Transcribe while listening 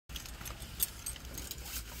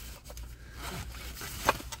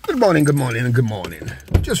Good morning and good morning.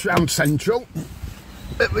 Just round Central.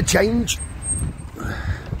 Bit of a change.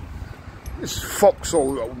 This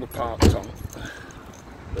Foxhole Road we're parked on.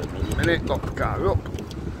 A minute, got the car up.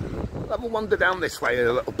 Have a wander down this way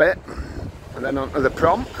a little bit. And then onto the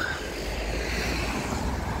prom.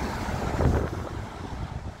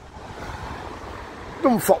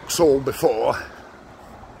 Done Foxhole before.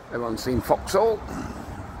 Everyone's seen Foxhole.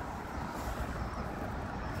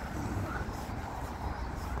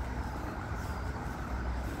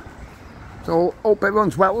 So, hope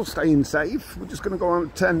everyone's well, staying safe. We're just going to go on a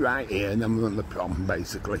turn right here and then we're on the prom,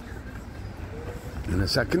 basically. In a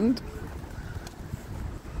second.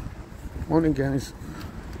 Morning, guys.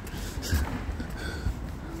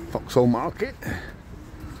 Foxhole Market.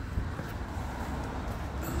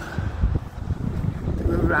 To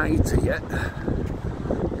the right here.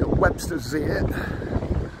 Got Webster's here.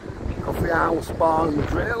 Coffee House, Bar and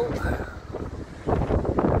Grill.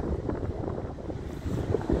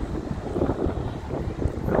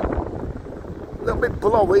 A little bit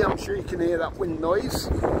blowy, I'm sure you can hear that wind noise.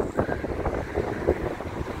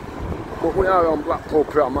 But we are on Blackpool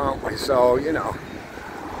Prom, aren't we? So, you know,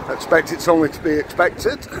 expect it's only to be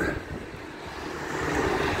expected.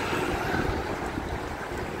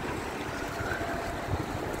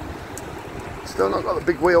 Still not got the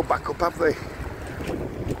big wheel back up, have they?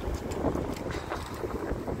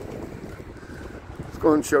 Let's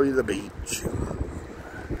go and show you the beach.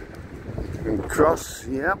 And cross,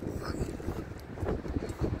 yep.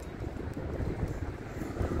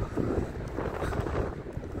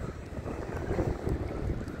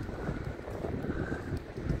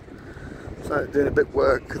 So doing a bit of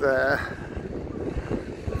work there,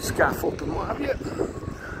 scaffold and what have you.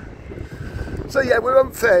 So yeah, we're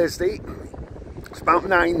on Thursday. It's about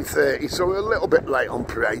 9:30, so we're a little bit late on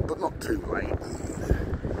parade, but not too late.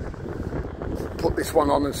 Put this one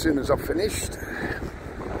on as soon as I've finished.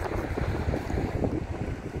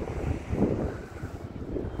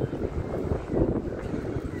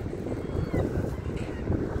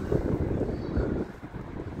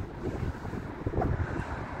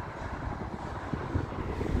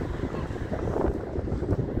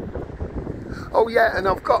 Oh yeah, and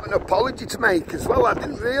I've got an apology to make as well. I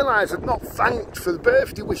didn't realise I'd not thanked for the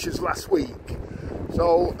birthday wishes last week.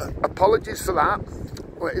 So, apologies for that.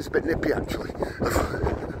 Well, it's a bit nippy actually.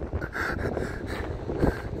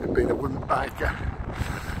 Being a wimp biker.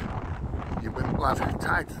 You wimp lad,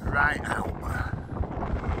 tied right out.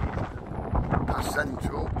 Past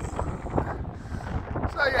Central.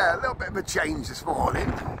 So yeah, a little bit of a change this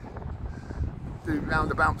morning. Do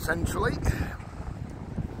roundabout centrally.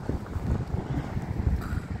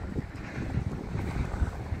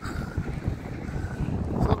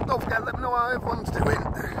 Don't forget, let me know how everyone's doing.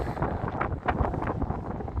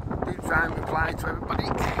 Do try and reply to everybody.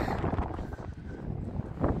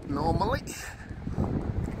 Normally.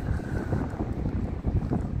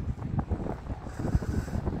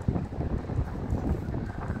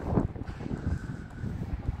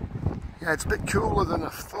 Yeah, it's a bit cooler than I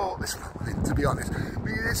thought this morning, to be honest.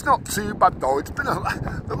 It's not too bad though. It's been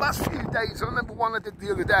the last few days. I remember one I did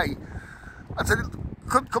the other day. I said it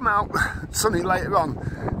could come out sunny later on.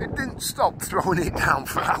 It didn't stop throwing it down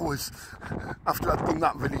for hours after I'd done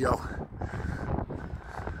that video. I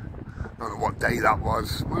don't know what day that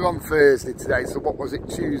was. We're on Thursday today, so what was it,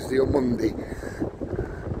 Tuesday or Monday?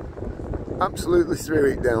 Absolutely threw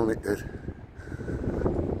it down, it did.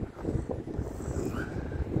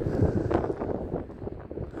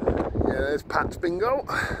 Yeah, there's Pat's Bingo.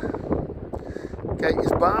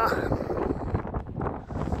 Katie's Bar.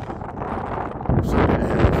 So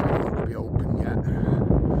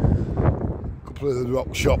of the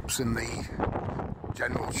rock shops and the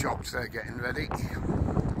general shops, they're getting ready.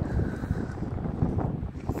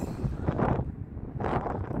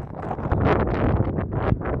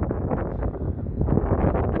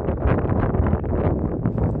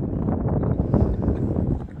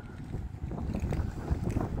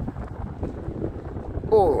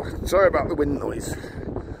 Oh, sorry about the wind noise.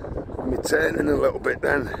 I'm turning a little bit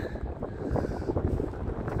then.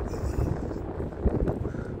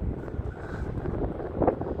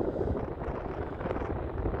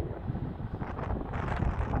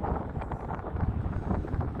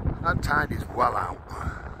 That tide is well out.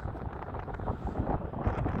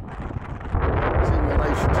 It's in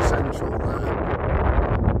relation to Central there.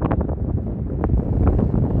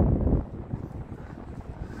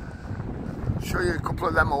 I'll show you a couple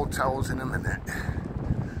of them hotels in a minute.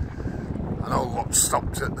 I know lots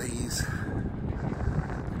stopped at these.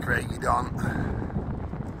 Craigydon,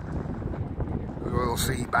 Royal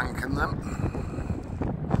Sea Bank and them.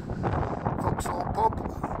 Foxhole pub,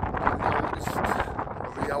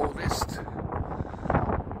 the oldest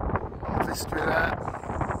of history there,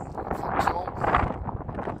 Foxhole.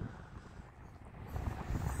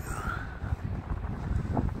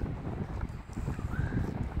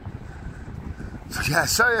 So yeah,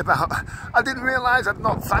 sorry about, I didn't realise I'd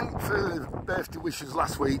not thanked for the birthday wishes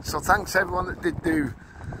last week, so thanks everyone that did do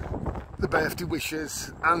the birthday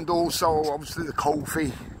wishes, and also obviously the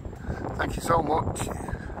coffee. Thank you so much.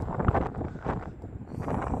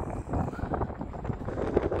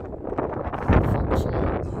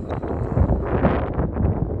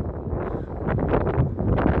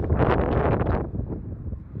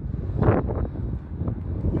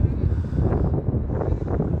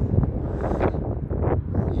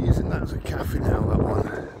 Using that as a cafe now, that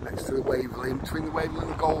one, next to the Waverley, between the Waverley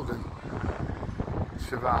and the Golden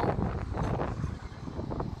Cheval.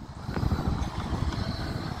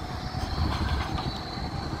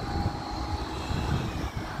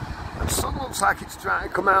 The sun looks like it's trying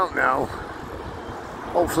to come out now.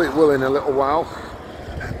 Hopefully it will in a little while.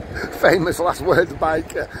 Famous last words,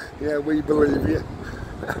 biker. Yeah, we believe you.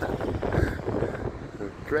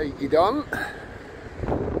 Craigie Don.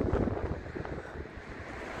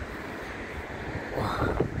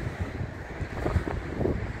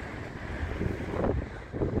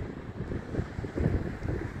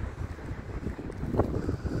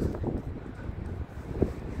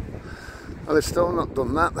 Well, they've still not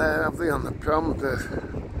done that there, have they, on the prom?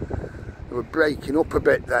 They were breaking up a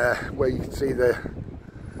bit there, where you can see the...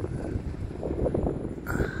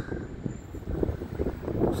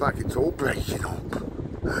 Looks like it's all breaking up.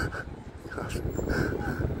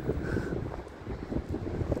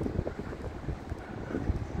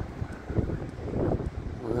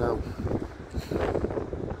 Well,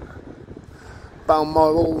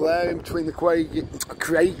 Balmoral there, in between the Craigie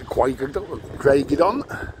Don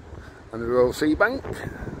and the Royal Sea Bank.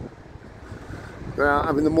 They're out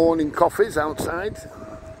having the morning coffees outside.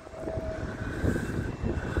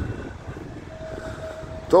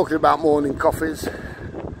 Talking about morning coffees,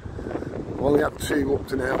 I've only had 2 up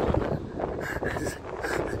to now.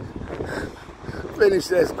 Finish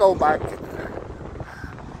this, go back.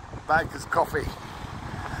 Biker's coffee.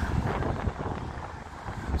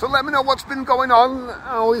 So let me know what's been going on.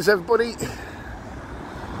 How is everybody?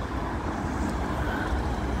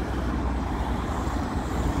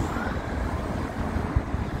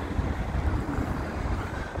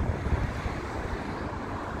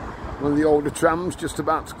 One of the older trams just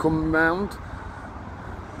about to come round.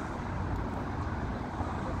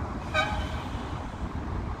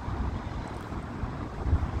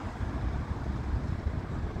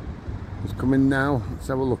 He's coming now. Let's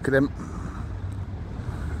have a look at him.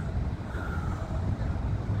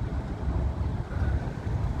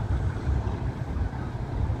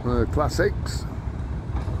 One of the classics.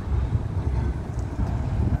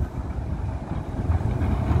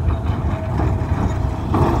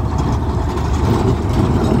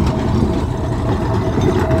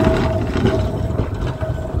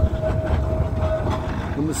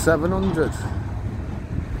 Number 700.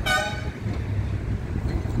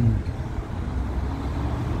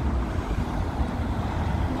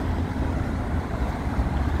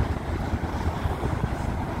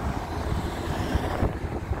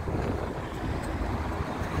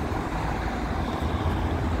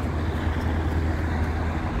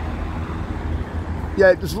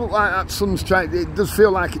 Yeah, it does look like that sun's trying, it does feel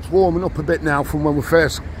like it's warming up a bit now from when we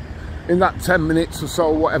first, in that 10 minutes or so,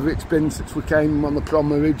 whatever it's been since we came on the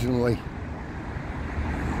prom originally.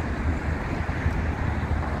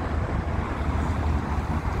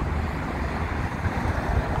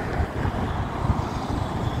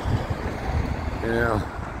 Yeah.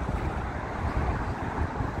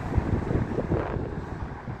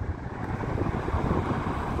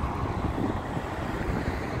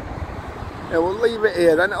 Yeah, we'll leave it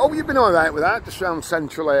here then. Oh, you've been alright with that, just around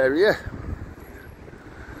central area.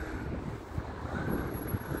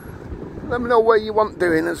 Let me know where you want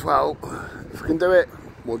doing as well. If we can do it,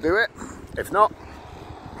 we'll do it. If not,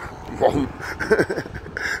 won't.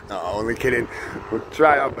 No, only kidding. We'll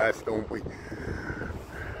try our best, don't we?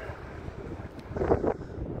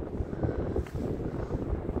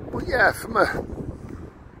 But yeah, from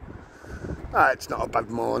it's not a bad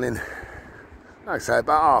morning. Like I say,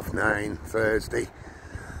 about 9:30 Thursday.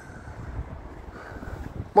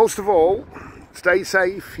 Most of all, stay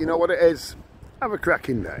safe, you know what it is. Have a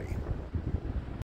cracking day.